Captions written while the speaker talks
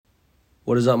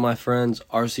What is up, my friends?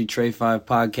 RC Trey 5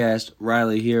 podcast.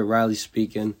 Riley here. Riley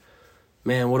speaking.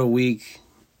 Man, what a week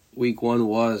one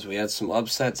was. We had some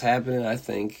upsets happening, I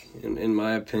think, in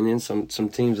my opinion. Some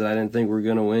teams that I didn't think were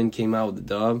going to win came out with the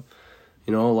dub.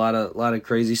 You know, a lot of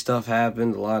crazy stuff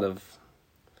happened. A lot of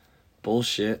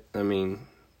bullshit. I mean,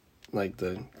 like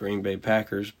the Green Bay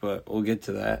Packers, but we'll get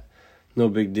to that. No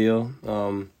big deal.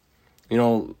 You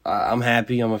know, I'm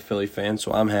happy. I'm a Philly fan,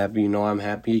 so I'm happy. You know, I'm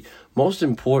happy. Most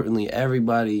importantly,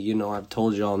 everybody, you know, I've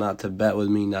told y'all not to bet with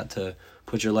me, not to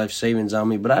put your life savings on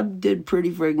me, but I did pretty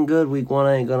freaking good week one,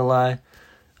 I ain't gonna lie.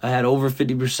 I had over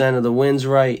 50% of the wins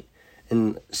right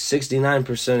and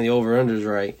 69% of the over-unders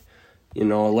right. You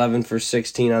know, 11 for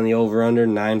 16 on the over-under,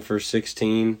 9 for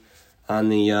 16 on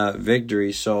the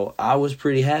victory. So I was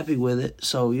pretty happy with it.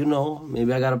 So, you know,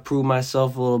 maybe I got to prove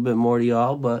myself a little bit more to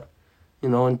y'all, but you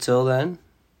know, until then,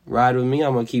 ride with me.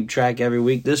 I'm going to keep track every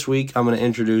week. This week, I'm going to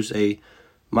introduce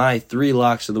my 3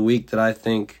 locks of the week that I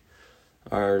think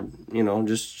are, you know,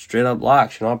 just straight up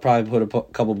locks. You know, I'll probably put a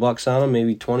couple bucks on them,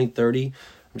 maybe 20, 30. I'm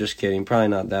just kidding. Probably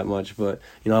not that much, but,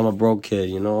 you know, I'm a broke kid,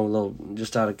 you know, a little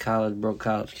just out of college, broke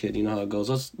college kid. You know how it goes.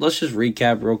 Let's just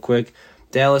recap real quick.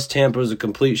 Dallas-Tampa was a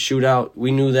complete shootout.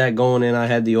 We knew that going in. I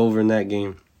had the over in that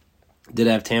game. Did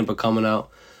have Tampa coming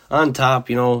out on top,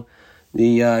 you know.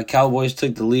 The Cowboys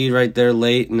took the lead right there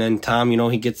late, and then Tom, you know,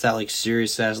 he gets that, like,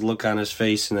 serious-ass look on his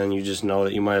face, and then you just know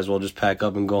that you might as well just pack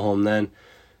up and go home then.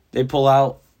 They pull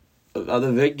out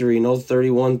the victory, you know,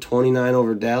 31-29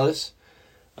 over Dallas.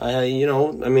 You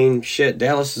know, I mean, shit,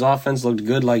 Dallas' offense looked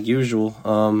good like usual.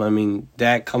 I mean,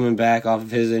 Dak coming back off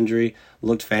of his injury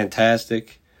looked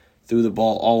fantastic. Threw the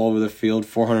ball all over the field,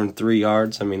 403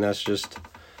 yards. I mean, that's just,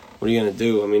 what are you going to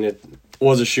do? I mean, it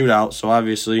was a shootout, so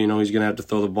obviously, you know, he's going to have to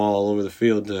throw the ball all over the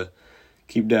field to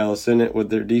keep Dallas in it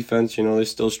with their defense. You know, they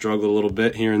still struggle a little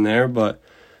bit here and there, but,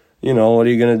 you know, what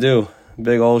are you going to do?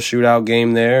 Big old shootout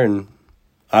game there, and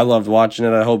I loved watching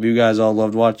it. I hope you guys all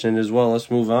loved watching it as well.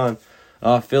 Let's move on.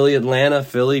 Philly-Atlanta.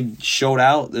 Philly showed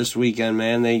out this weekend,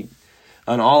 man. They,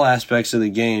 on all aspects of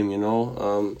the game, you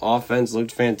know. Offense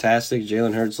looked fantastic.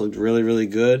 Jalen Hurts looked really, really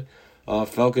good.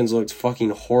 Falcons looked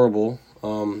fucking horrible.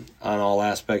 On all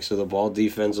aspects of the ball,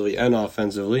 defensively and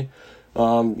offensively.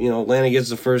 You know, Atlanta gets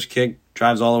the first kick,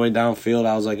 drives all the way downfield.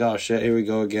 I was like, oh, shit, here we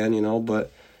go again, you know.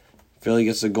 But Philly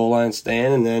gets the goal line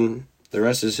stand, and then the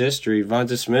rest is history.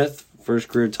 Vontae Smith, first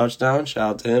career touchdown. Shout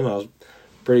out to him. I was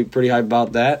pretty hyped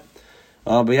about that.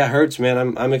 But, yeah, Hurts,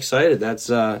 man, I'm excited. That's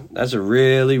a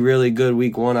really, really good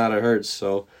week one out of Hurts.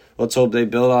 So let's hope they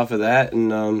build off of that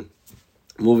and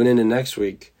moving into next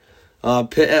week.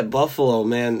 Pitt at Buffalo,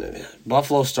 man.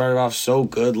 Buffalo started off so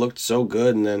good, looked so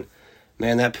good, and then,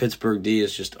 man, that Pittsburgh D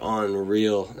is just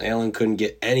unreal. Allen couldn't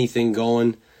get anything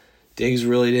going. Diggs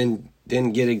really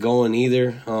didn't get it going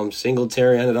either.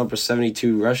 Singletary ended up with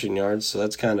 72 rushing yards, so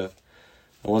that's kind of,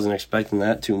 I wasn't expecting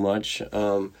that too much.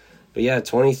 But yeah,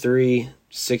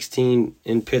 23-16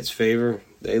 in Pitt's favor.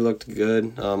 They looked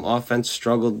good. Offense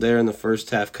struggled there in the first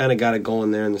half. Kind of got it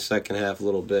going there in the second half a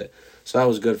little bit. So that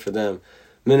was good for them.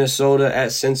 Minnesota at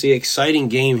Cincy. Exciting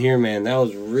game here, man. That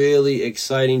was really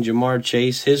exciting. Jamar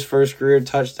Chase, his first career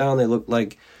touchdown. They looked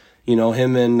like, you know,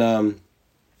 him and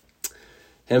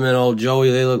old Joey,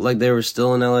 they looked like they were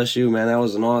still in LSU, man. That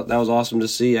was awesome to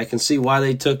see. I can see why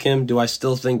they took him. Do I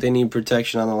still think they need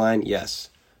protection on the line?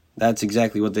 Yes. That's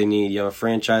exactly what they need. You have a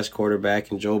franchise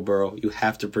quarterback in Joe Burrow. You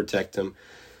have to protect him.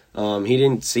 He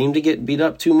didn't seem to get beat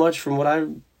up too much from what I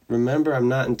remember. I'm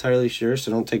not entirely sure,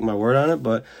 so don't take my word on it,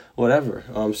 but whatever.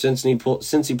 Since he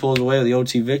pulls away with the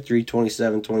OT victory,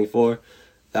 27-24,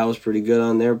 that was pretty good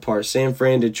on their part. San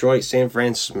Fran, Detroit. San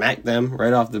Fran smacked them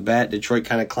right off the bat. Detroit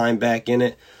kind of climbed back in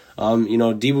it. You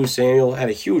know, Deebo Samuel had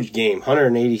a huge game,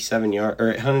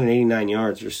 189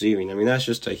 yards receiving. I mean, that's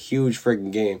just a huge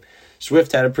freaking game.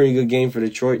 Swift had a pretty good game for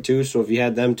Detroit too, so if you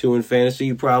had them two in fantasy,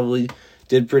 you probably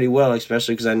did pretty well,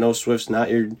 especially because I know Swift's not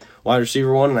your wide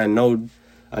receiver one, and I know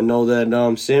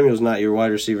that Samuel's not your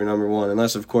wide receiver number one,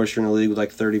 unless, of course, you're in a league with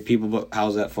like 30 people, but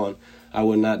how's that fun? I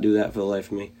would not do that for the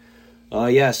life of me.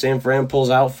 Yeah, San Fran pulls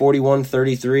out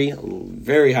 41-33.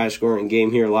 Very high-scoring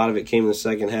game here. A lot of it came in the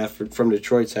second half from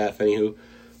Detroit's half, anywho.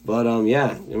 But,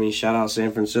 yeah, I mean, shout out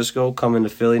San Francisco. Coming to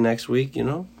Philly next week, you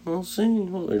know. We'll see.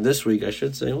 Or this week, I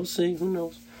should say. We'll see. Who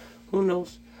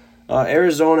knows?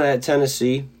 Arizona at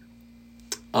Tennessee.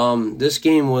 This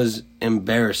game was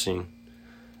embarrassing.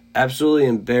 Absolutely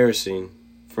embarrassing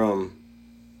from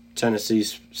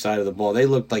Tennessee's side of the ball. They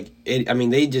looked like it. I mean,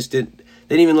 they didn't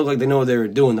even look like they know what they were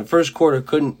doing. The first quarter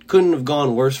couldn't have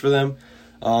gone worse for them.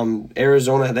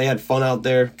 Arizona, they had fun out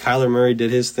there. Kyler Murray did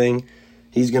his thing.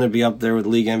 He's going to be up there with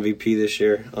league MVP this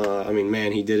year. I mean,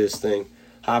 man, he did his thing.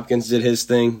 Hopkins did his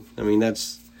thing. I mean,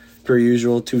 that's per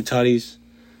usual, 2 tutties.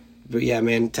 But yeah,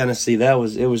 man, Tennessee,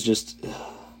 it was just,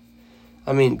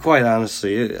 I mean, quite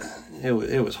honestly,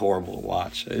 it was horrible to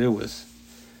watch. It was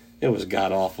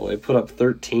god awful. They put up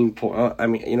 13 points. I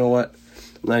mean, you know what?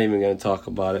 I'm not even going to talk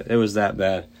about it. It was that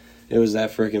bad. It was that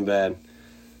freaking bad.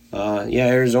 Yeah,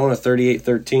 Arizona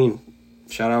 38-13.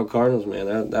 Shout out Cardinals,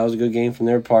 man. That was a good game from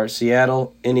their part.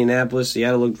 Seattle, Indianapolis.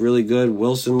 Seattle looked really good.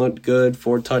 Wilson looked good.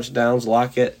 4 touchdowns.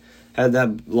 Lockett had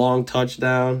that long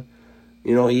touchdown.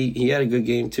 You know, he had a good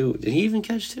game too. Did he even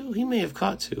catch 2? He may have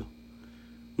caught 2.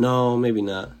 No, maybe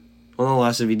not. Well,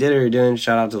 nonetheless, if he did or he didn't,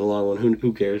 shout out to the long one.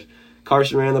 Who cares?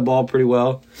 Carson ran the ball pretty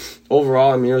well.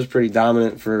 Overall, I mean, it was pretty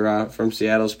dominant from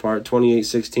Seattle's part.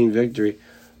 28-16 victory.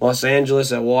 Los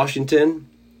Angeles at Washington.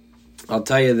 I'll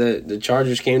tell you, the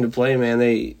Chargers came to play, man.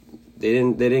 They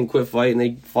didn't quit fighting.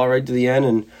 They fought right to the end,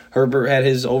 and Herbert had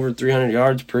his over 300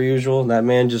 yards per usual. That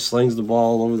man just slings the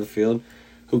ball all over the field.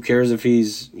 Who cares if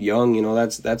he's young? You know,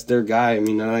 that's their guy. I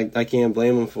mean, I can't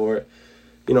blame him for it.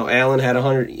 You know, Allen had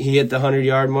 100. He hit the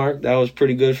 100-yard mark. That was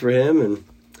pretty good for him, and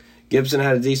Gibson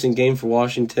had a decent game for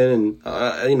Washington,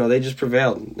 and you know, they just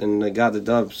prevailed and they got the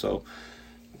dub. So,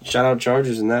 shout out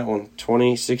Chargers in that one.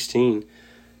 2016.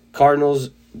 Cardinals,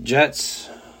 Jets.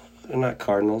 They're not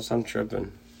Cardinals. I'm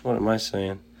tripping. What am I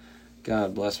saying?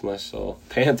 God bless my soul.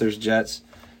 Panthers, Jets.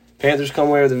 Panthers come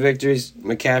away with the victories.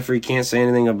 McCaffrey, can't say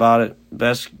anything about it.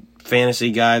 Best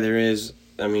fantasy guy there is.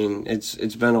 I mean, it's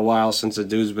been a while since a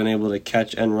dude's been able to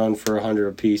catch and run for 100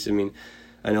 apiece. I mean,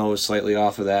 I know it was slightly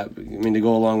off of that. I mean, to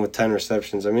go along with 10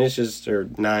 receptions, I mean, it's just, or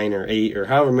 9 or 8 or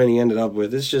however many he ended up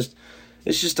with. It's just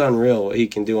unreal what he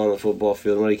can do on the football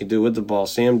field and what he can do with the ball.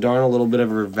 Sam Darnold, a little bit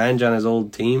of revenge on his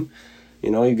old team.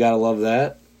 You know, you got to love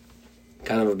that.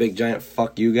 Kind of a big giant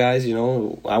fuck you guys, you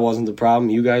know. I wasn't the problem.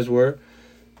 You guys were.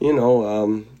 You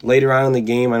know, later on in the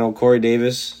game, I know Corey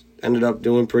Davis ended up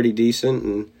doing pretty decent,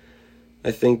 and I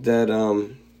think that,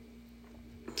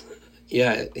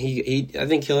 yeah, I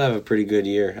think he'll have a pretty good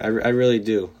year. I really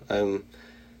do. And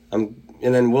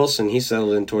then Wilson, he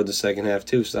settled in toward the second half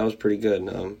too, so that was pretty good.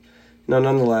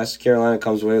 Nonetheless, Carolina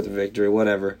comes away with the victory.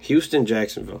 Whatever. Houston,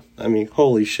 Jacksonville. I mean,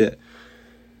 holy shit.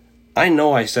 I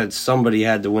know I said somebody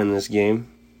had to win this game,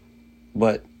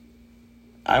 but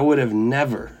I would have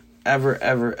never, ever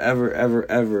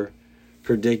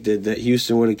predicted that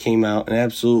Houston would have came out and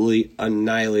absolutely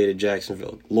annihilated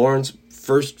Jacksonville. Lawrence,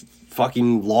 first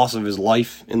fucking loss of his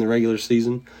life in the regular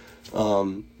season.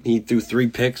 He threw 3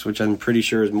 picks, which I'm pretty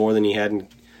sure is more than he had in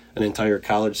an entire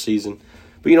college season.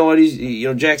 But you know what?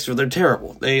 Jacksonville, they're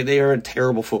terrible. They are a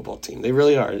terrible football team. They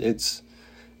really are. It's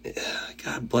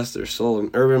God bless their soul. And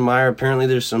Urban Meyer, apparently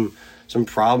there's some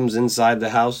problems inside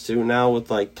the house too now with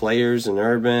like players and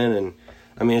Urban, and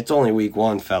I mean, it's only week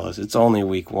 1, fellas. It's only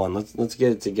week 1. Let's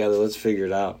get it together. Let's figure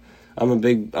it out. I'm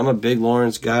a big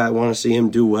Lawrence guy. I want to see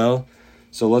him do well.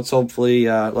 So let's hope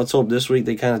this week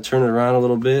they kind of turn it around a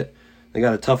little bit. They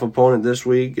got a tough opponent this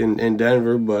week in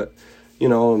Denver, but you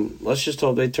know, let's just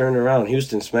hope they turn it around.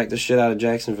 Houston smacked the shit out of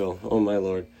Jacksonville. Oh my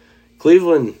Lord.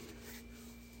 Cleveland,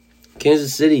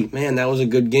 Kansas City. Man, that was a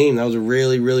good game. That was a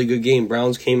really, really good game.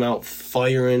 Browns came out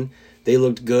firing. They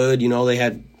looked good. You know, they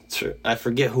had, I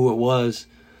forget who it was.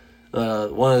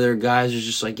 One of their guys was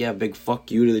just like, yeah, big fuck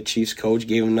you to the Chiefs coach,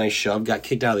 gave him a nice shove, got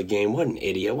kicked out of the game. What an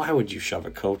idiot. Why would you shove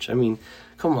a coach? I mean,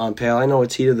 come on, pal. I know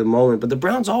it's heat of the moment, but the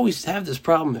Browns always have this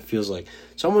problem, it feels like.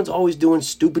 Someone's always doing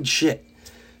stupid shit.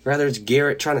 Rather it's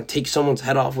Garrett trying to take someone's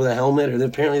head off with a helmet, or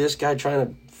apparently this guy trying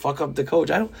to fuck up the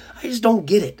coach. I just don't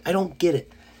get it. I don't get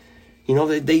it. You know,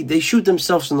 they shoot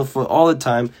themselves in the foot all the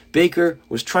time. Baker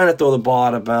was trying to throw the ball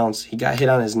out of bounds. He got hit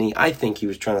on his knee. I think he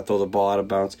was trying to throw the ball out of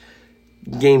bounds.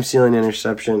 Game-sealing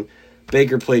interception.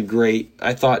 Baker played great.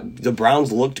 I thought the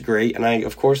Browns looked great. And,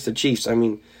 of course, the Chiefs. I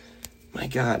mean, my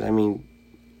God. I mean,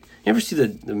 you ever see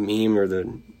the meme or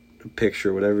the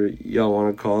picture, whatever y'all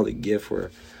want to call it, the gif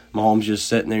where Mahomes just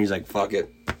sitting there. He's like, fuck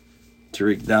it.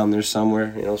 Tariq down there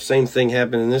somewhere. You know, same thing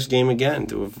happened in this game again.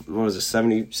 What was it,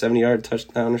 70-yard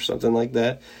touchdown or something like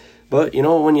that. But, you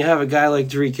know, when you have a guy like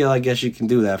Tariq Hill, I guess you can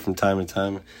do that from time to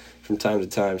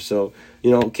time. So, you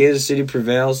know, Kansas City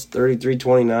prevails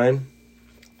 33-29.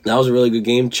 That was a really good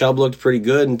game. Chubb looked pretty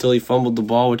good until he fumbled the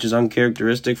ball, which is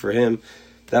uncharacteristic for him.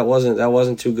 That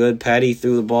wasn't too good. Patty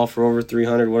threw the ball for over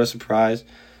 300. What a surprise.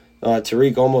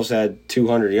 Tariq almost had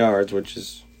 200 yards, which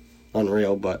is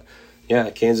unreal. But, yeah,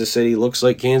 Kansas City looks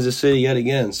like Kansas City yet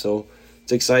again. So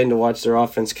it's exciting to watch their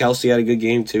offense. Kelsey had a good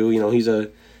game, too. You know, he's a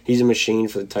machine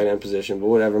for the tight end position. But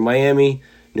whatever. Miami,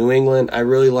 New England, I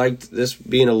really liked this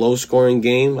being a low-scoring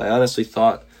game. I honestly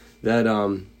thought that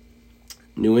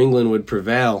New England would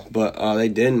prevail, but they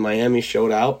didn't. Miami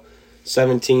showed out.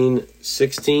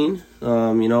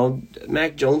 17-16.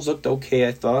 Mac Jones looked okay,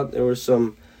 I thought. There were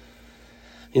some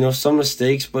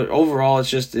mistakes, but overall it's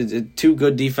just two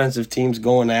good defensive teams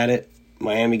going at it.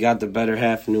 Miami got the better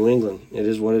half of New England. It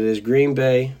is what it is. Green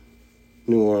Bay,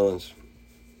 New Orleans.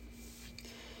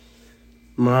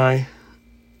 My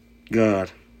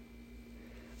God.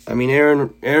 I mean,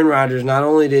 Aaron Rodgers, not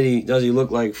only does he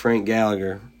look like Frank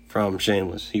Gallagher from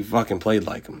Shameless, he fucking played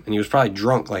like him. And he was probably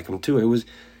drunk like him too.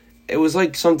 It was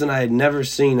like something I had never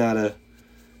seen out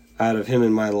of him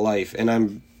in my life. And I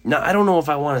don't know if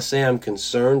I want to say I'm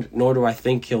concerned, nor do I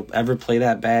think he'll ever play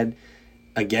that bad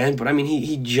again. But I mean,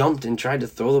 he jumped and tried to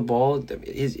throw the ball.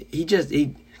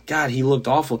 He looked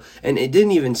awful. And it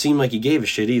didn't even seem like he gave a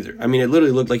shit either. I mean, it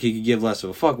literally looked like he could give less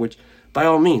of a fuck, which by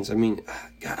all means, I mean,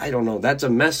 God, I don't know. That's a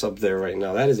mess up there right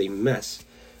now. That is a mess.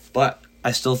 But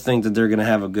I still think that they're going to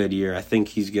have a good year. I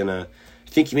think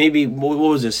maybe, what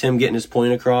was this, him getting his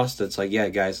point across? That's like, yeah,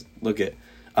 guys, look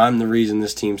I'm the reason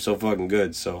this team's so fucking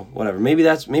good. So, whatever. Maybe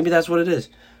that's what it is.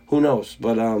 Who knows?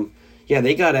 But, yeah,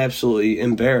 they got absolutely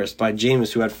embarrassed by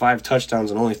Jameis, who had 5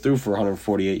 touchdowns and only threw for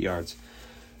 148 yards.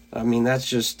 I mean, that's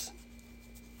just...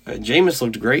 Jameis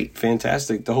looked great.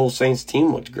 Fantastic. The whole Saints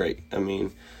team looked great. I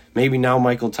mean... Maybe now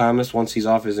Michael Thomas, once he's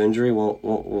off his injury,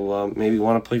 will maybe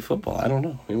want to play football. I don't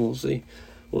know. I mean, we'll see.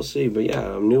 We'll see. But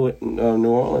yeah, New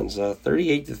Orleans,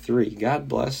 38-3. God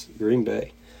bless Green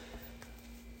Bay.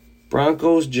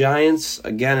 Broncos, Giants,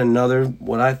 again, another,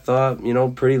 what I thought,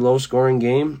 pretty low-scoring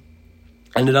game.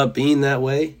 Ended up being that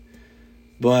way.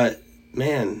 But,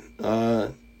 man,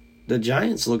 the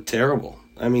Giants looked terrible.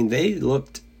 I mean, they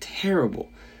looked terrible.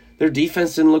 Their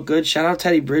defense didn't look good. Shout out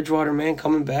Teddy Bridgewater, man,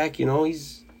 coming back.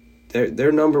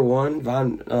 They're number one.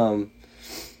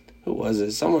 Who was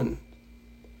it? Someone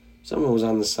was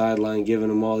on the sideline giving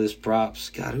him all his props.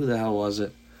 God, who the hell was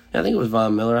it? I think it was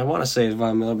Von Miller. I want to say it's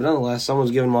Von Miller, but nonetheless,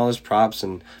 someone's giving him all his props,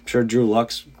 and I'm sure Drew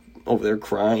Luck's over there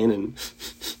crying, and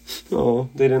oh,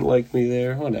 they didn't like me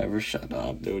there. Whatever, shut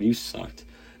up, dude. You sucked.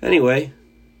 Anyway,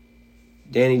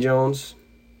 Danny Jones.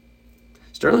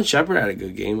 Sterling Shepard had a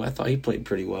good game. I thought he played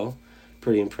pretty well.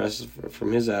 Pretty impressive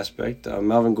from his aspect.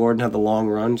 Melvin Gordon had the long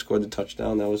run, scored the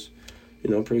touchdown. That was,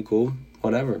 pretty cool.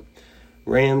 Whatever.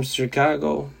 Rams,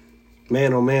 Chicago.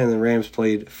 Man, oh man, the Rams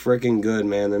played freaking good,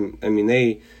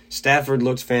 man. Stafford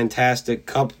looked fantastic.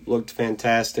 Kupp looked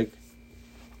fantastic.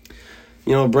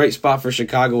 A bright spot for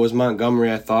Chicago was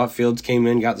Montgomery, I thought. Fields came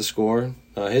in, got the score.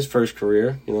 His first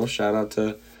career. Shout out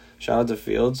to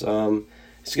Fields.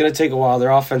 It's going to take a while. Their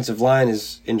offensive line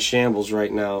is in shambles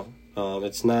right now.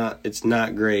 It's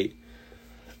not great.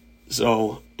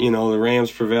 So, the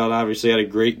Rams prevailed, obviously had a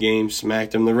great game,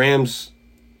 smacked them. The Rams,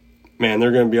 man,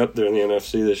 they're going to be up there in the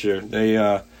NFC this year. They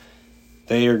are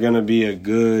going to be a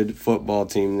good football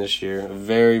team this year. A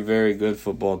very, very good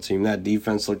football team. That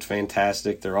defense looked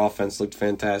fantastic. Their offense looked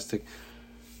fantastic.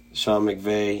 Sean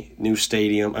McVay, new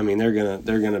stadium. I mean, they're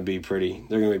going to be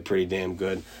pretty damn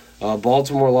good.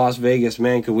 Baltimore, Las Vegas,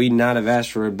 man, could we not have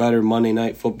asked for a better Monday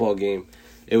night football game?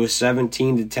 It was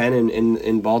 17-10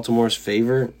 in Baltimore's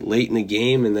favor late in the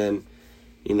game, and then,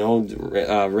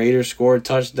 Raiders scored a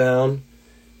touchdown.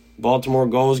 Baltimore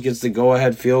gets the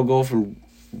go-ahead field goal from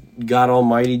God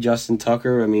Almighty Justin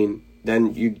Tucker. I mean,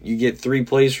 then you get 3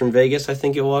 plays from Vegas, I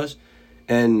think it was,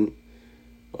 and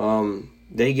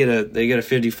they get a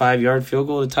 55-yard field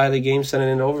goal to tie the game, send it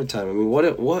into overtime. I mean,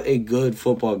 what a good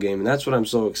football game, and that's what I'm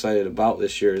so excited about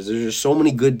this year. Is there's just so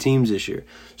many good teams this year,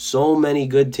 so many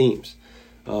good teams.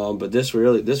 But this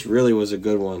really was a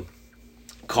good one.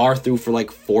 Carr threw for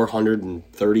like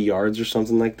 430 yards or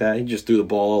something like that. He just threw the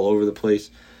ball all over the place.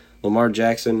 Lamar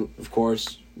Jackson, of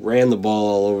course, ran the ball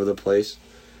all over the place.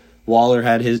 Waller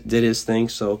did his thing.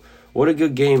 So what a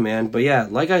good game, man. But yeah,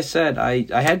 like I said, I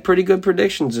had pretty good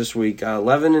predictions this week.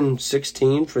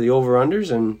 11-16 for the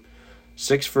over-unders and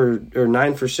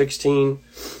 9 for 16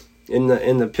 in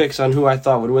the picks on who I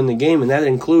thought would win the game, and that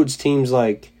includes teams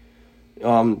like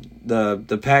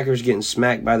the Packers getting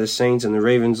smacked by the Saints and the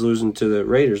Ravens losing to the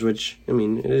Raiders, which, I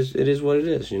mean, it is what it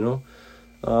is,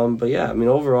 But yeah, I mean,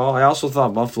 overall, I also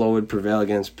thought Buffalo would prevail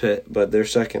against Pitt, but their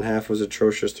second half was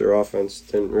atrocious. Their offense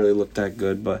didn't really look that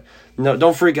good. But no,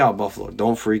 don't freak out, Buffalo.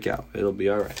 Don't freak out. It'll be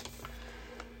all right.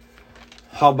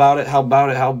 How about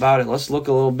it? Let's look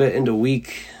a little bit into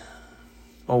week.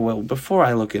 Oh, well, before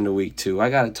I look into week 2,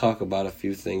 I got to talk about a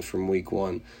few things from week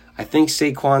 1. I think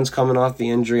Saquon's coming off the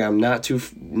injury. I'm not too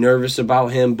nervous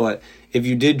about him, but if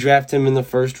you did draft him in the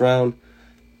first round,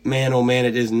 man, oh man,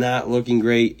 it is not looking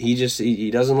great.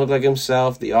 He doesn't look like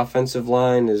himself. The offensive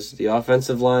line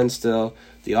still.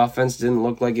 The offense didn't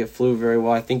look like it flew very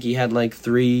well. I think he had like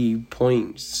 3.6,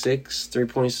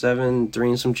 3.7, 3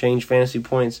 and some change fantasy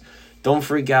points. Don't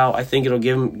freak out. I think it'll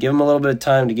give him a little bit of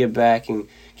time to get back and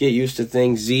get used to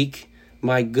things. Zeke,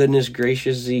 my goodness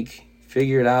gracious, Zeke,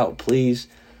 figure it out, please.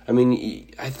 I mean,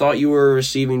 I thought you were a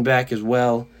receiving back as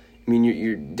well. I mean,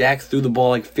 your Dak threw the ball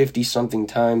like 50-something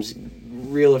times,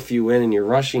 reel a few in, and your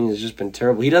rushing has just been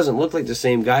terrible. He doesn't look like the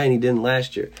same guy, and he didn't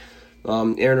last year.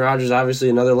 Aaron Rodgers, obviously,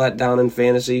 another letdown in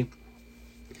fantasy.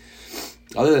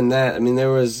 Other than that, I mean,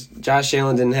 Josh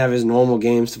Allen didn't have his normal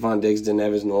game. Stephon Diggs didn't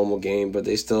have his normal game, but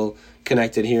they still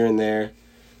connected here and there.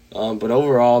 But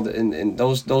overall, and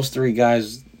those three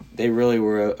guys, they really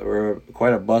were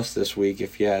quite a bust this week,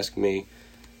 if you ask me.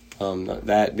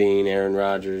 That being Aaron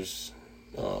Rodgers,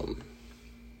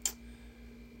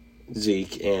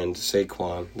 Zeke, and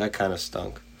Saquon. That kind of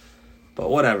stunk. But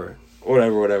whatever.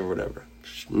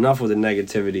 Enough with the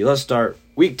negativity. Let's start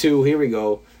week 2. Here we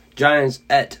go. Giants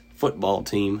at football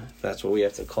team, if that's what we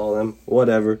have to call them.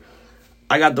 Whatever.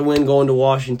 I got the win going to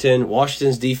Washington.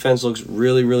 Washington's defense looks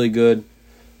really, really good.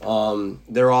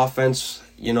 Their offense,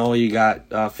 you got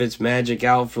Fitzmagic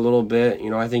out for a little bit.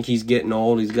 I think he's getting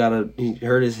old. He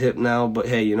hurt his hip now, but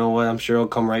hey, you know what? I'm sure he'll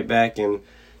come right back and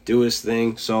do his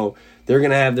thing. So they're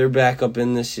gonna have their backup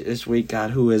in this week.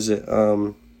 God, who is it?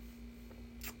 I'm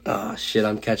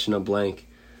catching a blank.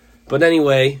 But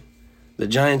anyway, the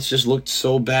Giants just looked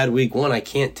so bad week 1. I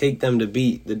can't take them to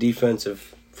beat the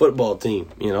defensive football team.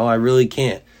 I really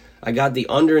can't. I got the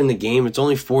under in the game. It's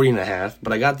only 40.5,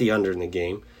 but I got the under in the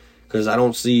game because I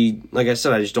don't see, like I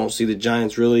said, I just don't see the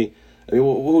Giants really. I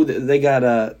mean, they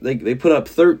got they put up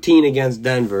 13 against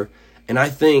Denver, and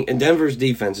Denver's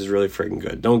defense is really freaking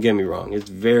good. Don't get me wrong, it's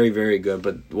very, very good.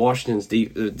 But Washington's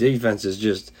defense is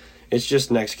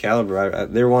just next caliber.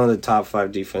 They're one of the top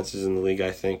 5 defenses in the league,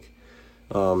 I think.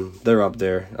 They're up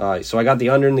there. So I got the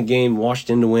under in the game,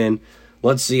 Washington to win.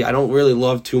 Let's see. I don't really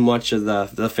love too much of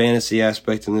the fantasy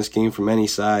aspect in this game from any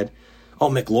side. Oh,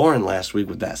 McLaurin last week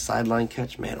with that sideline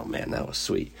catch. Man, oh man, that was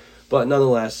sweet. But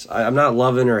nonetheless, I'm not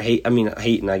loving or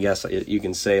hating, I guess you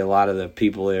can say, a lot of the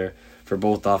people there for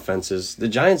both offenses. The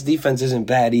Giants' defense isn't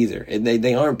bad either.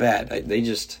 They aren't bad. They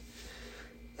just,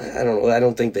 I don't know. I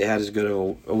don't think they had as good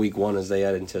of a week 1 as they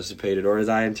had anticipated, or as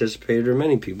I anticipated, or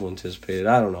many people anticipated.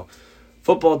 I don't know.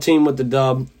 Football team with the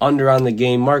dub, under on the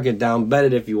game, mark it down, bet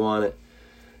it if you want it.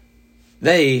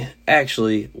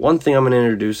 One thing I'm going to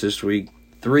introduce this week,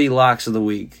 3 locks of the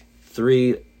week.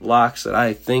 3 locks that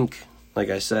I think, like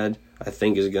I said,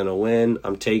 is going to win.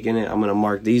 I'm taking it. I'm going to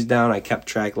mark these down. I kept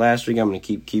track last week. I'm going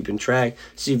to keeping track.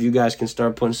 See if you guys can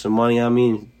start putting some money on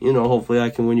me. Hopefully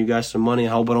I can win you guys some money.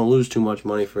 I hope I don't lose too much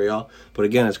money for y'all. But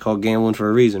again, it's called gambling for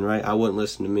a reason, right? I wouldn't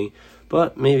listen to me.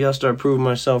 But maybe I'll start proving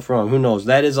myself wrong. Who knows?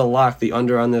 That is a lock, the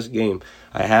under on this game.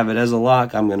 I have it as a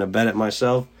lock. I'm going to bet it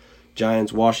myself.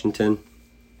 Giants, Washington,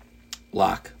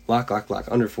 lock.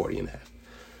 Under 40.5.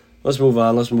 Let's move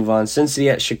on.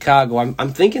 Cincy at Chicago.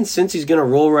 I'm thinking Cincy's going to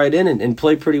roll right in and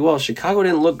play pretty well. Chicago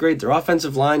didn't look great. Their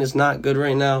offensive line is not good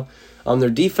right now. Their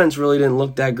defense really didn't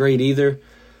look that great either.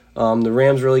 The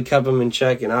Rams really kept them in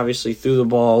check and obviously threw the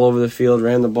ball all over the field,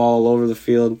 ran the ball all over the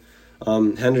field.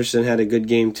 Henderson had a good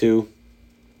game too.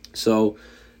 So,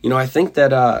 I think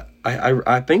that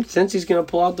I think Cincy's going to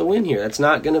pull out the win here. That's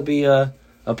not going to be a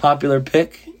popular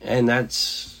pick, and that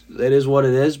is what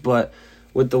it is. But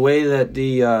with the way that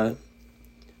the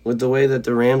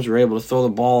Rams were able to throw the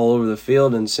ball all over the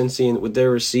field, and Cincy with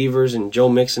their receivers and Joe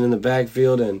Mixon in the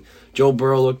backfield, and Joe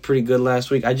Burrow looked pretty good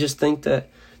last week, I just think that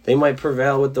they might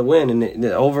prevail with the win. And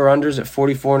the over-under's at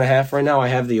 44.5 right now. I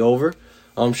have the over.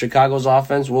 Chicago's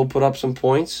offense will put up some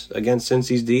points against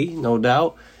Cincy's D, no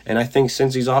doubt. And I think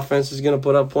Cincy's offense is going to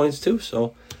put up points too.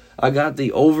 So I got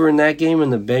the over in that game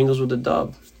and the Bengals with the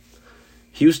dub.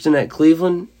 Houston at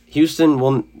Cleveland. Houston,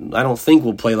 I don't think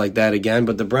will play like that again,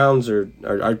 but the Browns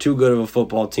are too good of a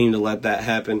football team to let that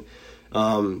happen.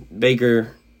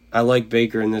 Baker, I like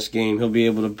Baker in this game. He'll be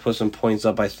able to put some points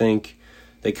up, I think.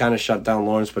 They kind of shut down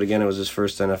Lawrence, but again, it was his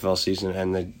first NFL season,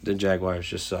 and the Jaguars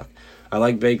just suck. I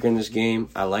like Baker in this game.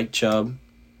 I like Chubb.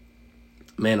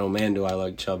 Man, oh man, do I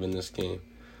like Chubb in this game.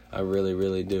 I really,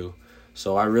 really do.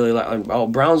 So I really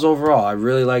like Browns overall. I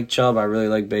really like Chubb. I really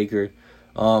like Baker.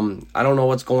 I don't know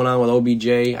what's going on with OBJ.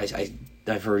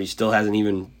 I've heard he still hasn't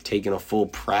even taken a full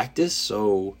practice,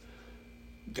 so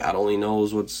God only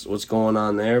knows what's going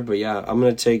on there. But yeah, I'm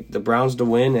going to take the Browns to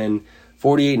win and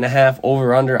 48.5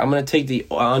 over-under. I'm going to take the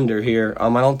under here. I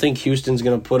don't think Houston's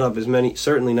going to put up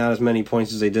certainly not as many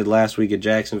points as they did last week at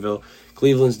Jacksonville.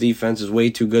 Cleveland's defense is way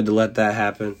too good to let that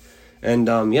happen. And,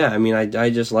 I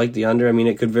just like the under.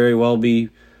 It could very well be,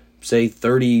 say,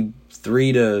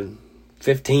 33 to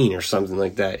 15 or something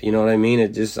like that. You know what I mean?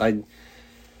 It just, I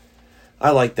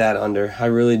like that under. I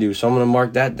really do. So I'm going to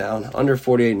mark that down. Under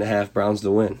 48.5, Browns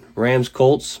to win. Rams,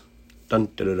 Colts. Dun,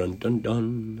 dun, dun, dun,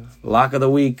 dun. Lock of the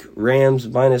week, Rams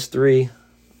 -3.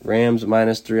 Rams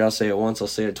 -3. I'll say it once, I'll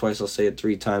say it twice, I'll say it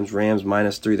 3 times. Rams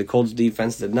 -3. The Colts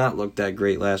defense did not look that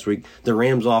great last week. The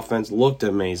Rams offense looked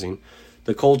amazing.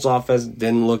 The Colts offense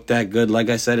didn't look that good. Like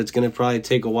I said, it's going to probably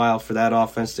take a while for that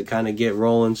offense to kind of get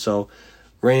rolling. So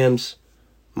Rams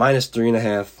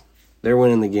 -3.5. They're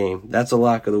winning the game. That's a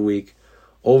lock of the week.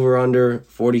 Over under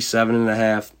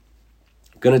 47.5.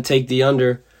 Going to take the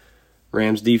under.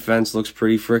 Rams defense looks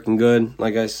pretty freaking good,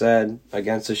 like I said,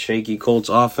 against a shaky Colts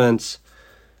offense.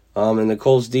 And the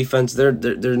Colts defense, they're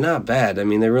not bad. I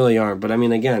mean, they really aren't. But I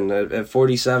mean, again, at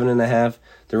 47.5,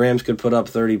 the Rams could put up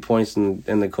 30 points and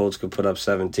the Colts could put up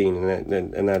 17,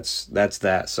 and that's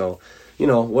that. So, you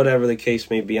know, whatever the case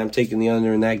may be, I'm taking the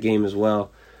under in that game as well.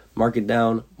 Mark it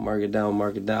down, mark it down,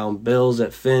 mark it down. Bills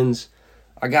at Fins.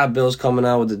 I got Bills coming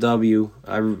out with the W.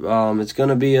 It's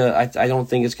gonna be I don't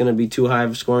think it's gonna be too high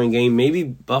of a scoring game. Maybe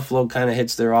Buffalo kind of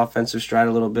hits their offensive stride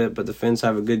a little bit, but the Fins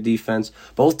have a good defense.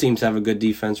 Both teams have a good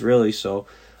defense, really. So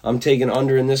I'm taking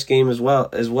under in this game as well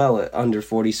at under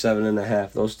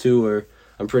 47.5. Those two are.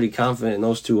 I'm pretty confident in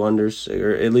those two unders,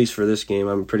 or at least for this game.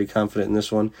 I'm pretty confident in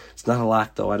this one. It's not a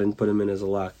lock though. I didn't put them in as a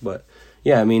lock, but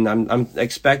yeah, I mean, I'm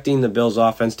expecting the Bills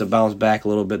offense to bounce back a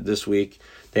little bit this week.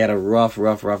 They had a rough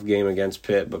game against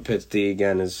Pitt, but Pitt's D,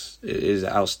 again, is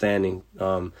outstanding.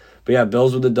 But yeah,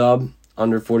 Bills with the dub,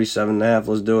 under 47.5.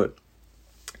 Let's do it.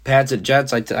 Pats at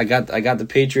Jets. I got the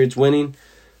Patriots winning,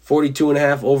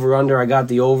 42.5 over under. I got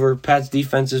the over. Pats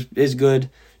defense is good.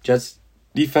 Jets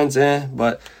defense,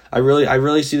 but I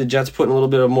really see the Jets putting a little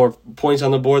bit of more points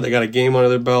on the board. They got a game under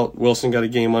their belt. Wilson got a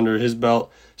game under his belt.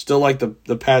 Still like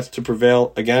the Pats to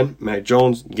prevail again. Mac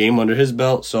Jones, game under his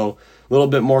belt, so a little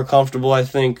bit more comfortable, I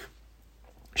think.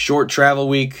 Short travel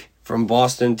week from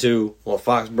Boston to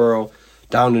Foxborough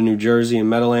down to New Jersey and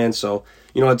Meadowlands. So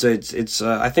you know it's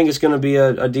I think it's going to be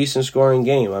a decent scoring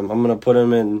game. I'm going to put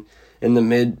them in the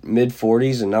mid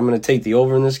 40s, and I'm going to take the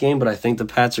over in this game. But I think the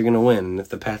Pats are going to win. And if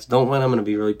the Pats don't win, I'm going to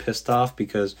be really pissed off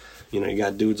because you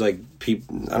got dudes like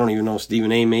I don't even know,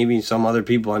 Stephen A. maybe some other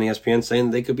people on ESPN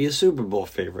saying they could be a Super Bowl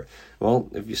favorite. Well,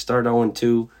 if you start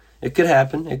 0-2, it could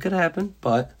happen. It could happen,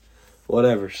 but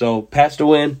whatever. So Pats to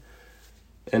win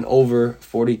and over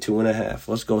 42.5.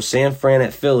 Let's go. San Fran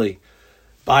at Philly.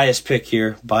 Bias pick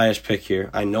here.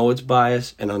 I know it's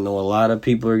biased, and I know a lot of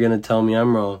people are going to tell me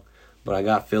I'm wrong, but I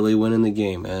got Philly winning the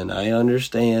game, and I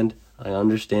understand.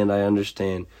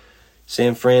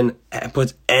 San Fran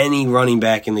puts any running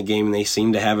back in the game, and they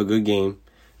seem to have a good game.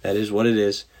 That is what it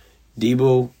is.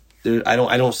 Debo, I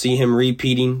don't see him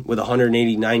repeating with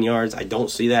 189 yards. I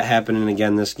don't see that happening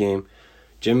again this game.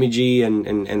 Jimmy G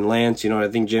and Lance, I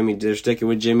think they're sticking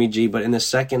with Jimmy G. But in the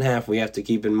second half, we have to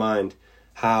keep in mind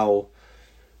how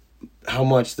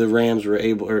much the Rams were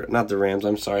able, or not the Rams,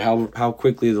 I'm sorry, how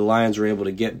quickly the Lions were able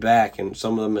to get back and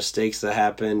some of the mistakes that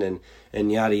happened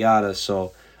and yada yada.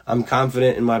 So I'm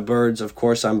confident in my Birds. Of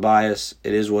course, I'm biased.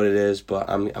 It is what it is, but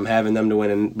I'm having them to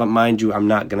win. But mind you, I'm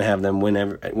not going to have them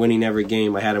winning every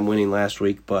game. I had them winning last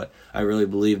week, but I really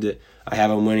believed it. I have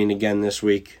them winning again this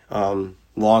week.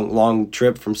 Long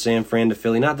trip from San Fran to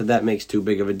Philly. Not that makes too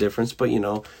big of a difference, but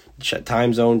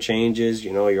time zone changes.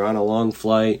 You're on a long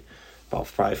flight,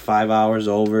 about probably 5 hours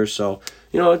over. So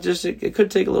it could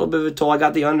take a little bit of a toll. I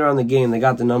got the under on the game. They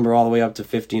got the number all the way up to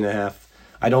 50.5.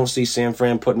 I don't see San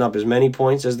Fran putting up as many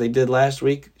points as they did last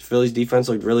week. Philly's defense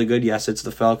looked really good. Yes, it's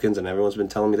the Falcons, and everyone's been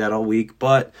telling me that all week,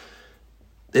 but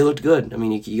they looked good. I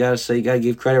mean, you gotta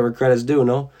give credit where credit's due,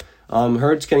 no?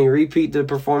 Hurts, can he repeat the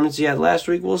performance he had last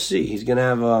week? We'll see. He's going to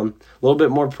have a little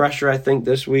bit more pressure, I think,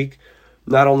 this week.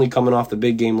 Not only coming off the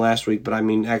big game last week, but I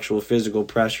mean actual physical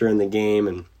pressure in the game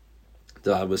and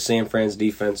with San Fran's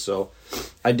defense. So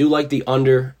I do like the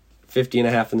under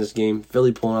 50.5 in this game.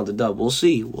 Philly pulling out the dub. We'll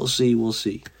see. Let's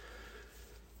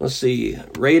see.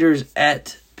 Raiders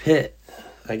at Pitt.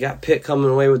 I got Pitt coming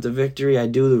away with the victory. I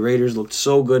do. The Raiders looked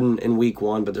so good in week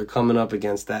 1, but they're coming up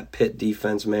against that Pitt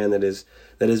defense, man, that is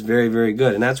very, very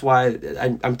good. And that's why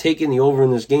I'm taking the over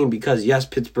in this game because, yes,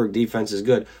 Pittsburgh defense is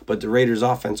good, but the Raiders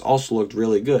offense also looked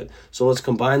really good. So let's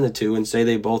combine the two and say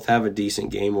they both have a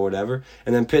decent game or whatever.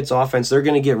 And then Pitt's offense, they're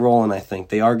going to get rolling, I think.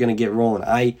 They are going to get rolling.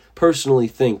 I personally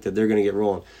think that they're going to get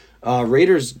rolling.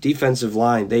 Raiders defensive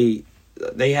line, they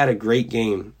had a great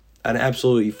game, an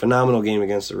absolutely phenomenal game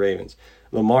against the Ravens.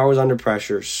 Lamar was under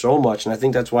pressure so much, and I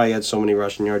think that's why he had so many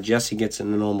rushing yards. Yes, he gets it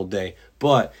in a normal day,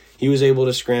 but he was able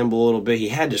to scramble a little bit. He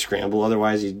had to scramble,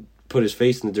 otherwise he'd put his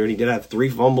face in the dirt. He did have 3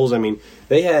 fumbles. I mean,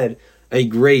 they had a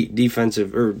great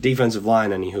defensive defensive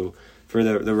line. Anywho, for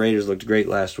the Raiders looked great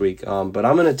last week. But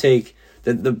I'm gonna take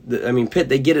Pitt.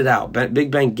 They get it out. Big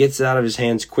Ben gets it out of his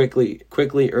hands quickly,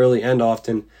 early and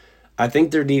often. I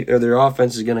think their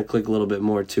offense is gonna click a little bit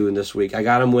more too in this week. I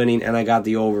got them winning, and I got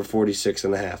the over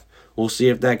 46.5. We'll see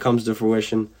if that comes to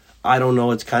fruition. I don't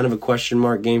know. It's kind of a question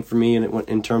mark game for me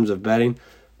in terms of betting,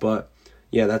 but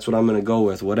yeah, that's what I'm gonna go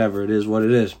with. Whatever it is, what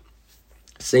it is.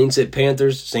 Saints at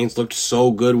Panthers. Saints looked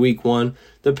so good week 1.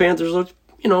 The Panthers looked,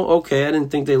 okay. I didn't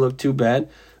think they looked too bad.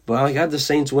 But I got the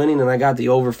Saints winning, and I got the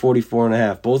over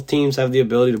 44.5. Both teams have the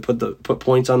ability to put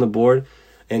points on the board.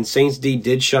 And Saints D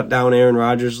did shut down Aaron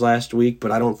Rodgers last week,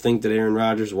 but I don't think that Aaron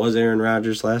Rodgers was Aaron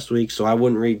Rodgers last week, so I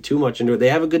wouldn't read too much into it. They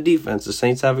have a good defense. The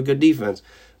Saints have a good defense.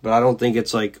 But I don't think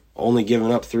it's like only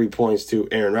giving up 3 points to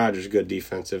Aaron Rodgers' good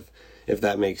defense, if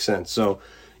that makes sense. So,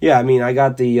 yeah, I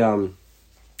got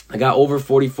I got over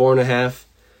 44.5.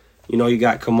 You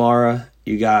got Kamara,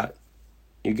 you got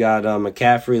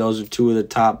McCaffrey. Those are 2 of the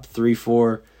top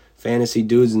 3-4 fantasy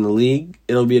dudes in the league.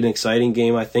 It'll be an exciting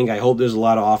game, I think. I hope there's a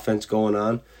lot of offense going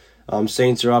on.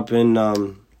 Saints are up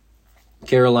in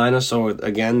Carolina, so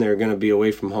again, they're going to be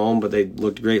away from home, but they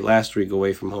looked great last week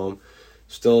away from home.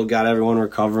 Still got everyone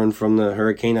recovering from the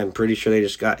hurricane. I'm pretty sure they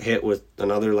just got hit with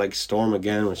another storm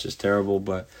again, which is terrible.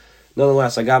 But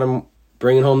nonetheless, I got them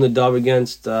bringing home the dub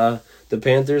against the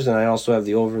Panthers, and I also have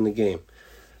the over in the game.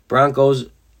 Broncos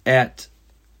at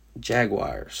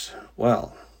Jaguars.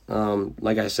 Well,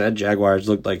 like I said, Jaguars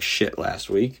looked like shit last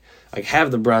week. I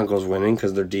have the Broncos winning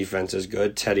because their defense is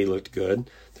good. Teddy looked good.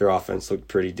 Their offense looked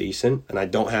pretty decent. And I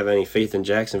don't have any faith in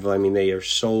Jacksonville. They are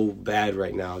so bad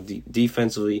right now.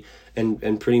 Defensively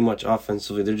and pretty much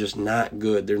offensively, they're just not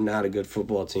good. They're not a good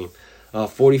football team.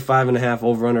 45.5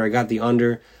 over-under. I got the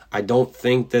under. I don't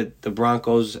think that the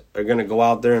Broncos are going to go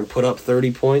out there and put up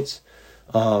 30 points.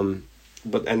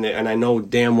 But I know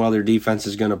damn well their defense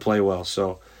is going to play well.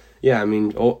 So, yeah,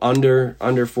 under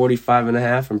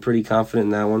 45.5. I'm pretty confident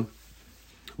in that one.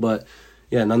 But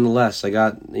yeah, nonetheless, I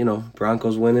got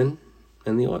Broncos winning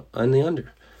and the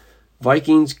under.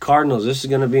 Vikings Cardinals. This is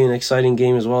going to be an exciting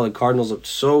game as well. The Cardinals looked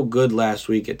so good last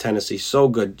week at Tennessee, so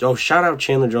good. Oh, shout out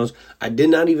Chandler Jones. I did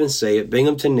not even say it.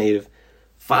 Binghamton native,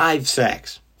 5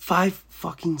 sacks, 5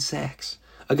 fucking sacks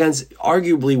against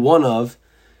arguably one of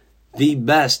the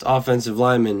best offensive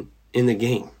linemen in the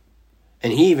game.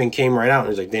 And he even came right out and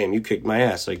was like, damn, you kicked my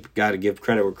ass. Got to give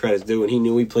credit where credit's due. And he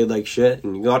knew he played like shit.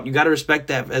 And you got to respect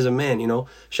that as a man,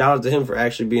 Shout out to him for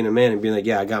actually being a man and being like,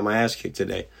 yeah, I got my ass kicked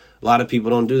today. A lot of people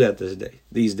don't do that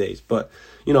these days. But,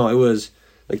 it was,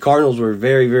 the Cardinals were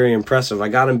very, very impressive. I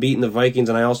got them beating the Vikings,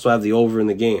 and I also have the over in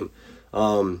the game.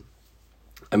 The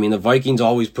Vikings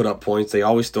always put up points. They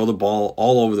always throw the ball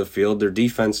all over the field. Their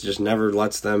defense just never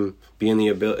lets them be in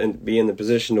the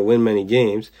position to win many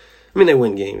games. They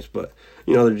win games, but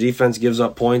their defense gives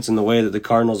up points in the way that the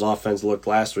Cardinals' offense looked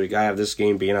last week. I have this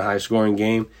game being a high-scoring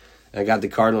game. I got the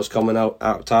Cardinals coming out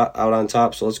on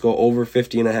top, so let's go over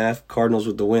 50.5. Cardinals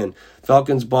with the win.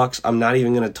 Falcons Bucks. I'm not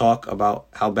even going to talk about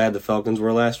how bad the Falcons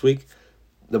were last week.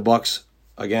 The Bucks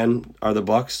again are the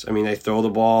Bucks. They throw the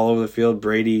ball all over the field.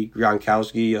 Brady,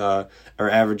 Gronkowski are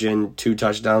averaging 2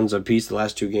 touchdowns apiece the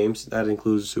last 2 games. That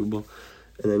includes the Super Bowl,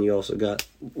 and then you also got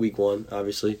Week 1,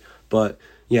 obviously. But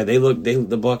yeah,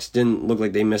 the Bucks didn't look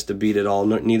like they missed a beat at all.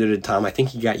 Neither did Tom. I think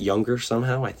he got younger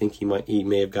somehow. I think he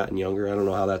may have gotten younger. I don't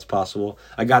know how that's possible.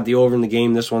 I got the over in the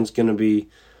game. This one's going to be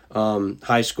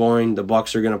high scoring. The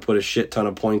Bucks are going to put a shit ton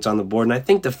of points on the board, and I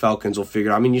think the Falcons will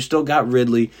figure it out. You still got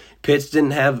Ridley. Pitts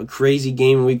didn't have a crazy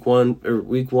game week one,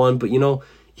 but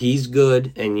he's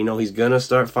good, and he's going to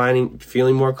start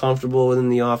feeling more comfortable within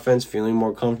the offense, feeling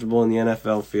more comfortable in the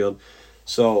NFL field.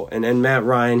 So, and Matt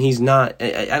Ryan, he's not,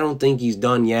 I don't think he's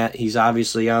done yet. He's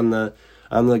obviously on a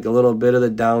little bit of the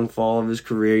downfall of his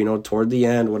career, toward the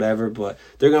end, whatever, but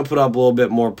they're going to put up a little bit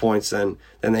more points than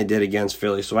they did against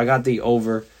Philly. So I got the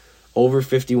over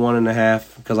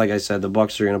 51.5, because like I said, the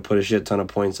Bucks are going to put a shit ton of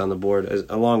points on the board,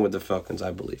 along with the Falcons,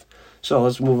 I believe. So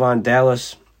let's move on.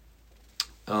 Dallas,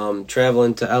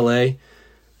 traveling to LA,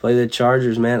 play the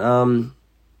Chargers, man.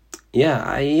 Yeah,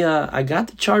 I got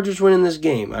the Chargers winning this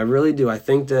game. I really do. I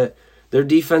think that their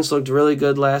defense looked really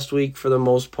good last week for the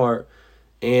most part,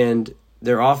 and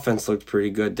their offense looked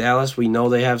pretty good. Dallas, we know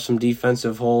they have some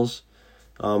defensive holes.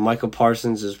 Michael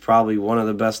Parsons is probably one of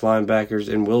the best linebackers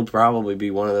and will probably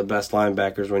be one of the best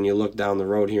linebackers when you look down the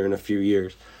road here in a few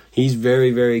years. He's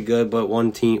very, very good, but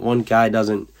one guy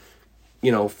doesn't,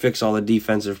 fix all the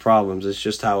defensive problems. It's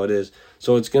just how it is.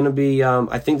 So it's going to be,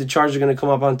 I think the Chargers are going to come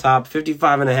up on top.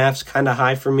 55.5 is kind of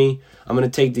high for me. I'm going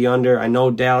to take the under. I know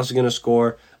Dallas is going to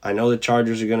score. I know the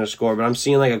Chargers are going to score, but I'm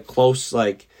seeing a close,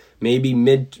 maybe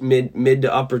mid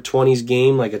to upper 20s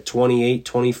game, like a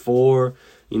 28-24,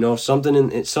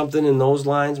 something in those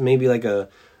lines, maybe like a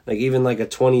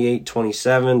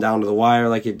 28-27 down to the wire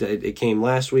like it came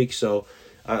last week. So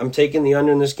I'm taking the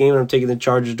under in this game, and I'm taking the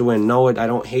Chargers to win. No, I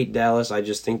don't hate Dallas. I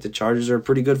just think the Chargers are a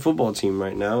pretty good football team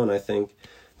right now, and I think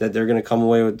that they're going to come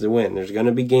away with the win. There's going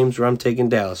to be games where I'm taking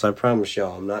Dallas. I promise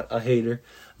y'all. I'm not a hater.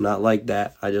 I'm not like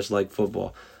that. I just like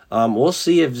football. We'll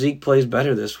see if Zeke plays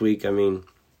better this week. I mean,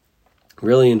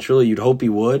 really and truly, you'd hope he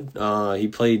would. He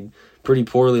played pretty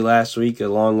poorly last week,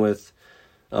 along with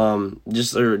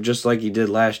just like he did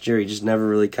last year. He just never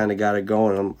really kind of got it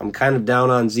going. I'm kind of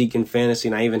down on Zeke in fantasy,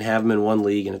 and I even have him in one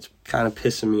league, and it's kind of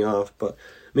pissing me off. But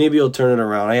maybe he'll turn it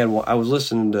around. I was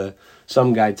listening to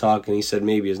some guy talking. He said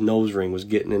maybe his nose ring was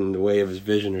getting in the way of his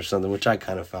vision or something, which I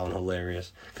kind of found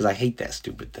hilarious because I hate that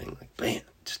stupid thing. Like, bam,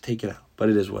 just take it out. But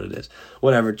it is what it is.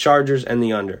 Whatever. Chargers and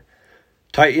the under.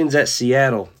 Titans at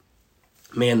Seattle.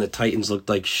 Man, the Titans looked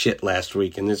like shit last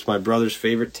week, and it's my brother's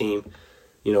favorite team.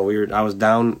 I was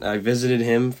down. I visited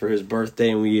him for his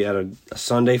birthday, and we had a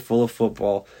Sunday full of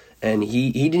football. And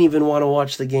he didn't even want to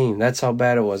watch the game. That's how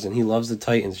bad it was. And he loves the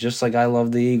Titans, just like I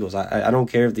love the Eagles. I don't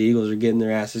care if the Eagles are getting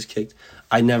their asses kicked.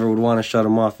 I never would want to shut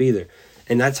them off either.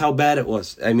 And that's how bad it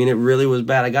was. I mean, it really was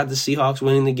bad. I got the Seahawks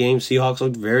winning the game. Seahawks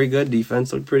looked very good.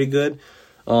 Defense looked pretty good.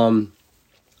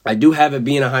 I do have it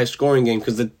being a high-scoring game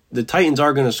because the Titans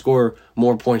are going to score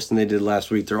more points than they did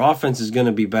last week. Their offense is going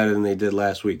to be better than they did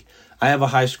last week. I have a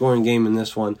high-scoring game in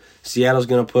this one. Seattle's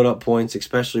going to put up points,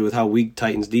 especially with how weak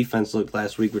Titans' defense looked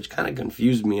last week, which kind of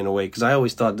confused me in a way because I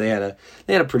always thought they had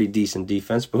a pretty decent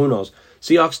defense, but who knows.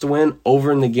 Seahawks to win,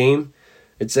 over in the game.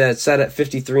 It's set at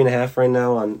 53.5 right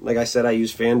now. Like I said, I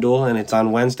use FanDuel, and it's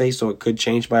on Wednesday, so it could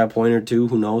change by a point or two.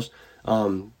 Who knows?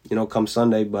 Come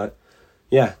Sunday. But,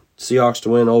 yeah, Seahawks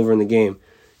to win, over in the game.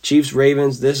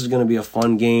 Chiefs-Ravens, this is going to be a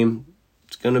fun game.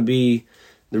 It's going to be...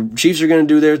 The Chiefs are going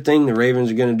to do their thing. The Ravens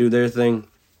are going to do their thing.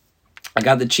 I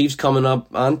got the Chiefs coming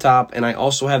up on top, and I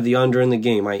also have the under in the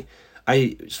game.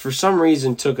 I for some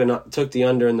reason took the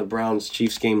under in the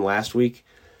Browns-Chiefs game last week,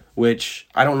 which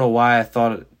I don't know why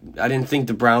I didn't think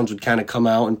the Browns would kind of come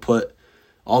out and put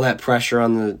all that pressure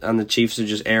on the Chiefs to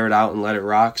just air it out and let it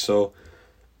rock. So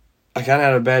I kind of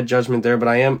had a bad judgment there, but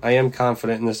I am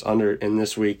confident in this under in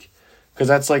this week because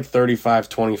that's like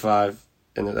 35-25,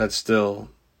 and that's still.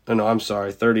 No, I'm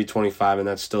sorry, 30-25, and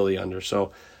that's still the under.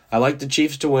 So I like the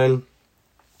Chiefs to win.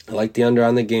 I like the under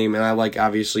on the game, and I like,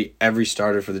 obviously, every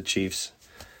starter for the Chiefs.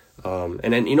 And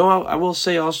then, I will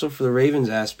say also for the Ravens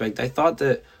aspect, I thought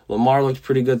that Lamar looked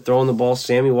pretty good throwing the ball.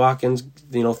 Sammy Watkins,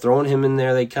 throwing him in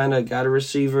there, they kind of got a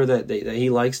receiver that he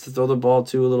likes to throw the ball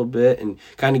to a little bit and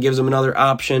kind of gives him another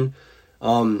option.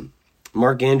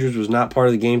 Mark Andrews was not part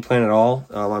of the game plan at all.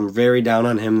 I'm very down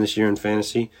on him this year in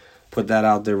fantasy. Put that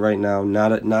out there right now.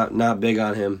 Not big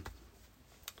on him.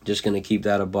 Just going to keep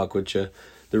that a buck with you.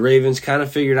 The Ravens kind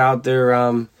of figured out their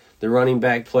running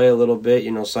back play a little bit,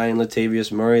 signing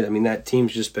Latavius Murray. I mean, that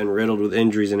team's just been riddled with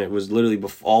injuries, and it was literally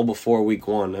all before week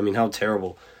 1. I mean, how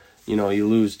terrible. You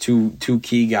lose two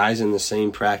key guys in the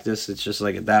same practice. It's just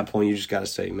like at that point you just got to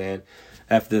say, man,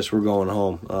 F this, we're going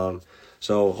home.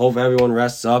 So hope everyone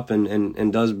rests up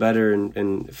and does better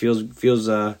and feels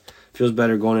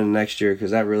better going into next year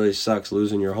because that really sucks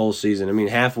losing your whole season. I mean,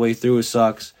 halfway through it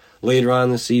sucks. Later on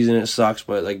in the season it sucks,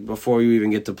 but like before you even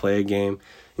get to play a game,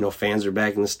 fans are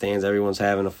back in the stands. Everyone's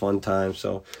having a fun time.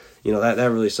 So,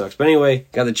 that really sucks. But anyway,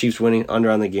 got the Chiefs winning,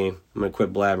 under on the game. I'm going to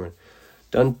quit blabbering.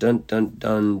 Dun, dun, dun,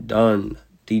 dun, dun.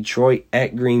 Detroit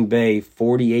at Green Bay,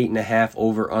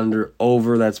 48.5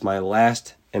 over. That's my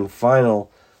last and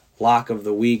final lock of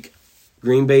the week.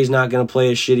 Green Bay's not going to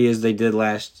play as shitty as they did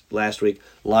last week.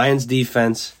 Lions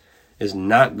defense is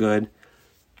not good.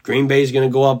 Green Bay's going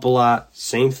to go up a lot.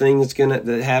 Same thing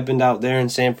that happened out there in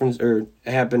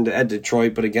happened at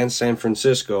Detroit, but against San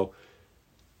Francisco.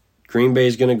 Green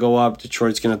Bay's going to go up.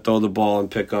 Detroit's going to throw the ball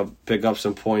and pick up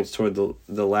some points toward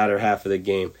the latter half of the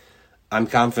game. I'm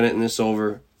confident in this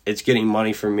over. It's getting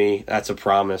money for me. That's a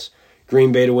promise.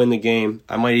 Green Bay to win the game.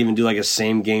 I might even do like a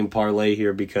same game parlay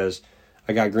here because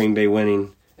I got Green Bay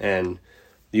winning and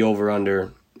the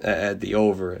over-under at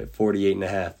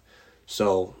 48.5.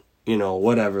 So,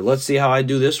 whatever. Let's see how I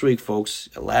do this week, folks.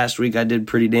 Last week I did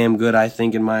pretty damn good, I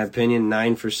think, in my opinion.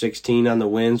 9 for 16 on the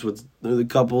wins with a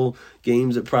couple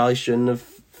games that probably shouldn't have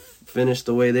finished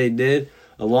the way they did,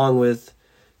 along with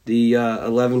the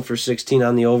 11 for 16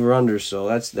 on the over-under. So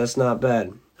that's not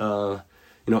bad.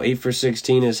 8 for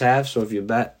 16 is half, so if you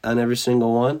bet on every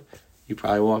single one, you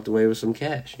probably walked away with some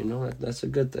cash. That's a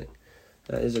good thing.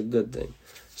 That is a good thing.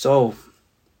 So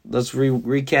let's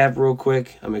recap real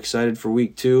quick. I'm excited for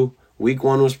week 2. Week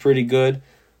 1 was pretty good.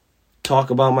 Talk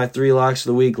about my 3 locks of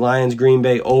the week. Lions, Green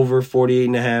Bay, over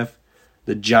 48.5.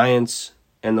 The Giants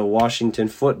and the Washington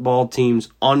football teams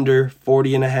under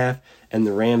 40.5. And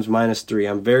the Rams -3.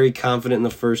 I'm very confident in the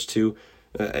first two.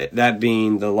 That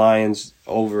being the Lions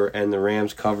over and the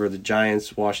Rams cover. The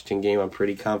Giants-Washington game I'm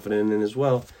pretty confident in as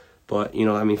well. But,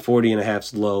 40.5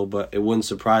 is low, but it wouldn't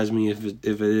surprise me if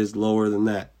it is lower than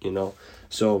that,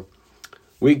 So,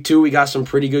 week 2, we got some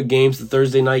pretty good games. The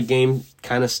Thursday night game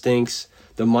kind of stinks.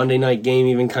 The Monday night game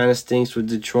even kind of stinks with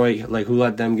Detroit. Like, who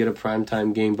let them get a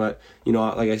primetime game? But,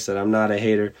 like I said, I'm not a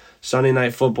hater. Sunday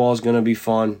night football is going to be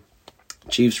fun.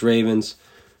 Chiefs-Ravens.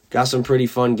 Got some pretty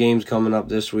fun games coming up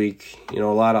this week. A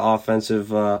lot of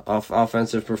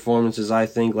offensive performances, I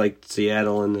think, like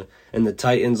Seattle and the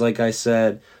Titans, like I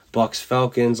said.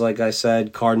 Bucks-Falcons, like I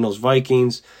said.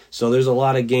 Cardinals-Vikings. So there's a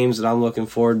lot of games that I'm looking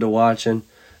forward to watching.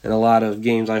 And a lot of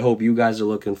games I hope you guys are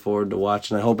looking forward to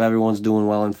watching. I hope everyone's doing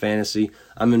well in fantasy.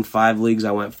 I'm in 5 leagues.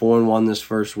 I went 4-1 this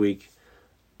first week.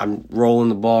 I'm rolling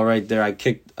the ball right there.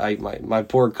 My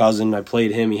poor cousin, I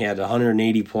played him. He had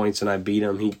 180 points, and I beat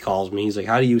him. He calls me. He's like,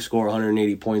 how do you score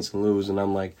 180 points and lose? And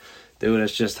I'm like, dude,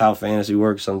 that's just how fantasy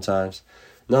works sometimes.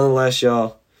 Nonetheless,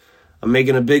 y'all, I'm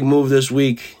making a big move this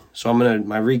week. So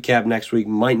my recap next week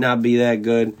might not be that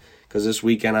good because this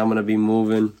weekend I'm going to be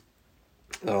moving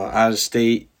out of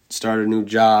state, start a new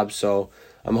job. So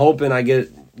I'm hoping I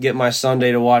get my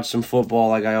Sunday to watch some football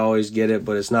like I always get it,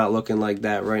 but it's not looking like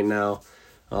that right now.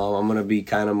 I'm going to be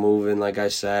kind of moving, like I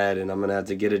said, and I'm going to have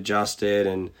to get adjusted.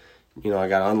 And, I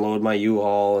got to unload my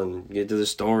U-Haul and get to the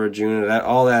storage unit.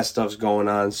 All that stuff's going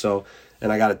on. So,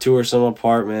 and I got to tour some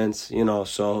apartments,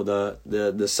 So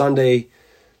the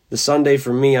Sunday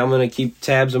for me, I'm going to keep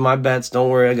tabs on my bets. Don't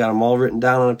worry, I got them all written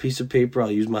down on a piece of paper.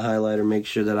 I'll use my highlighter, make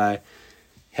sure that I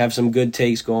have some good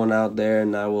takes going out there,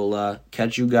 and I will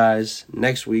catch you guys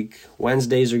next week.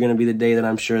 Wednesdays are going to be the day that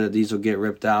I'm sure that these will get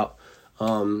ripped out.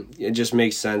 It just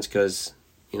makes sense because,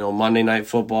 Monday night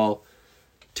football,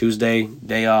 Tuesday,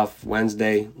 day off,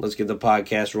 Wednesday, let's get the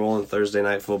podcast rolling, Thursday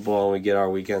night football, and we get our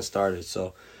weekend started.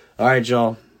 So, all right,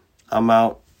 y'all, I'm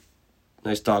out.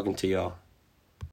 Nice talking to y'all.